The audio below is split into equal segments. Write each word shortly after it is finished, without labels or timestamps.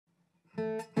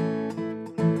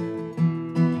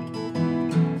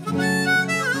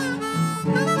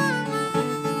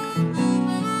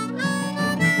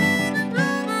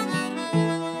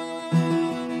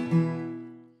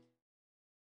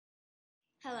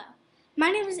My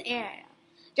name is Ariel.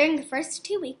 During the first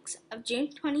 2 weeks of June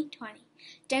 2020,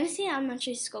 Genesee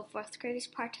Elementary School 4th graders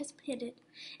participated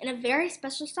in a very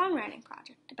special songwriting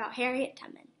project about Harriet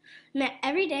Tubman. We met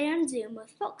every day on Zoom with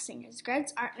folk singers Greg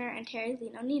Artner and Terry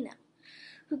Lino Nino,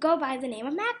 who go by the name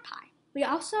of Magpie. We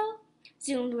also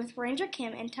Zoomed with Ranger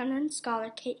Kim and Tubman scholar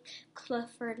Kate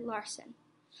Clifford Larson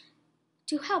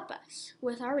to help us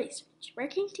with our research.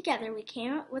 Working together, we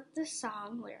came up with the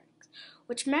song lyrics,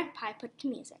 which Magpie put to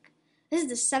music. This is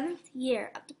the 7th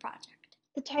year of the project.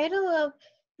 The title of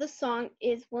the song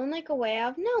is One Like a Way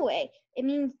Out of No Way. It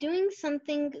means doing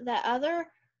something that others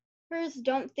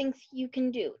don't think you can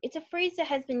do. It's a phrase that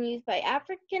has been used by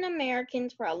African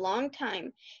Americans for a long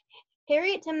time.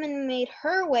 Harriet Tubman made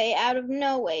her way out of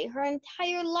no way her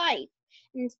entire life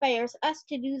and inspires us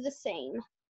to do the same.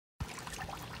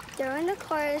 During the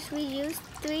chorus, we use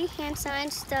 3 hand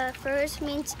signs. The first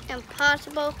means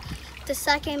impossible, the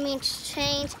second means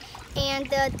change, and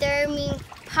the third means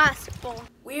possible.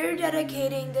 We're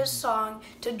dedicating this song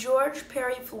to George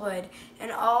Perry Floyd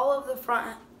and all of the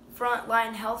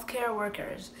frontline healthcare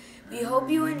workers. We hope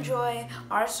you enjoy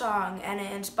our song and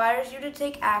it inspires you to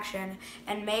take action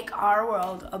and make our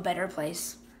world a better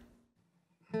place.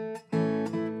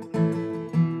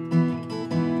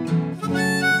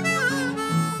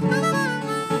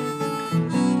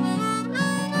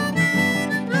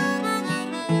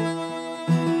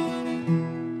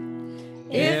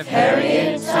 If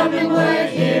Harriet Tubman were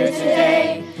here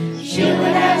today, she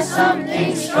would have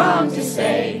something strong to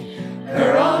say.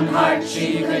 Her own heart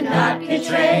she could not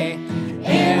betray.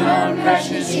 In her own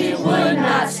precious she would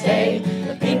not stay.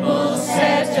 The people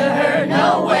said to her,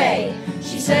 no way.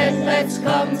 She said, let's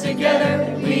come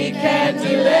together, we can't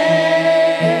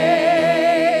delay.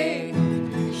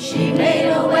 She made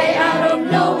a way out of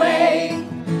no way.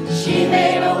 She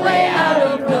made a way out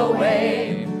of no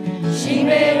way. She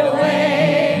made a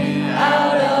way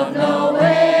out of no way.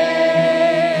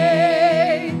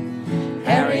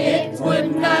 Harriet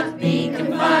would not be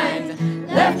confined,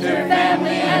 left her family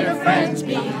and her friends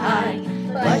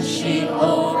behind, but she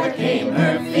overcame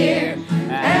her fear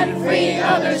and freed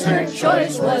others. Her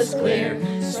choice was clear.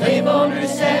 Slave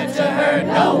owners said to her,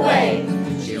 no way.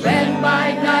 She ran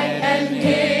by night and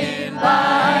hid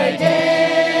by day.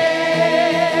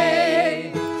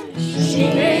 She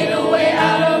made a way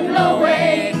out of no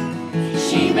way.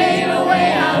 She made a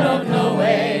way out of no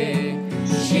way.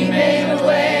 She made a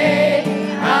way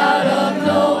out of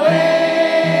no way.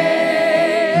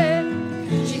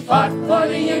 She fought for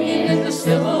the Union in the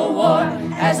Civil War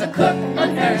as a cook, a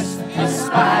nurse, a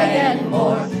spy, and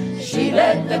more. She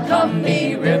led the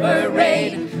Combahee River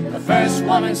Raid, the first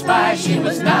woman spy. She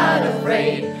was not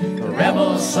afraid. The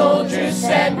rebel soldiers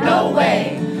said no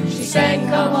way. She sang,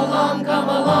 come along,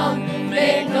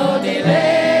 make no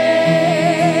delay.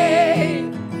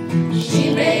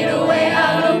 She made a way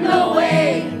out of no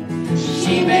way.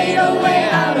 She made a way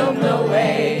out of no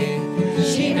way.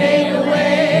 She made a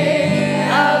way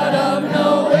out of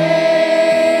no way.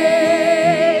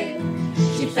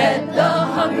 She fed the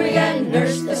hungry and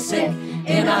nursed the sick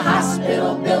in a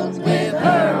hospital built with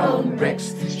her own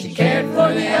bricks. She cared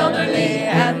for the elderly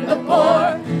and the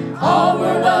poor. All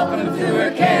were welcome through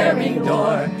her caring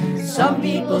door. Some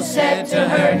people said to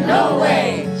her, no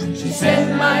way. She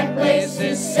said, my place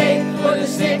is safe for the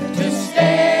sick to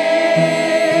stay.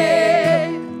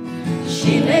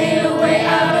 She made a way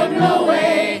out of no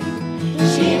way.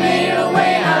 She made a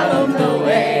way out of no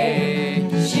way.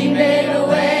 She made a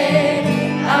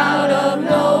way out of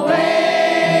no way.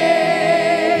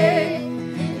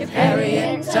 If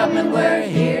Harriet Tubman were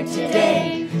here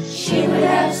today, she would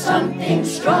have something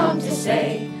strong to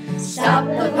say. Stop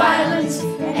the violence,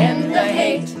 end the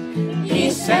hate,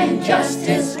 peace and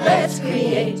justice let's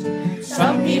create.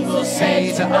 Some people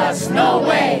say to us, no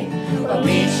way, but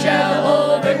we shall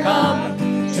overcome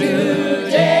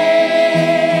today.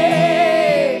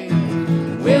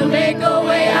 We'll make a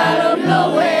way out of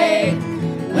no way.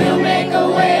 We'll make a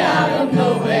way out of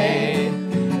no way.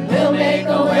 We'll make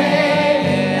a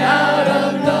way out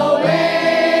of no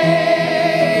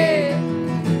way.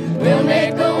 We'll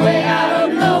make a way out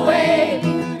of no way.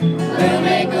 We'll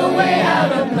make a way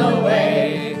out of no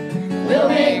way. We'll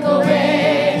make a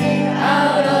way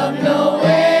out of no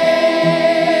way.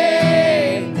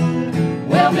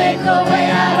 We'll make a way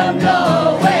out of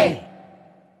no way.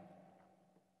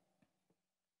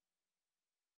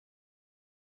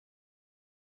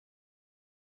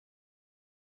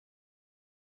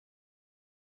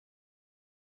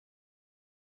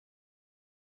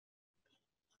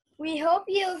 We hope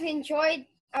you've enjoyed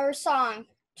our song.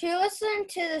 To listen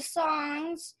to the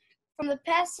songs from the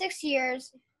past 6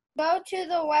 years, Go to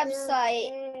the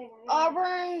website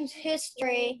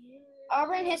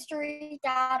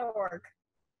auburnhistory.org.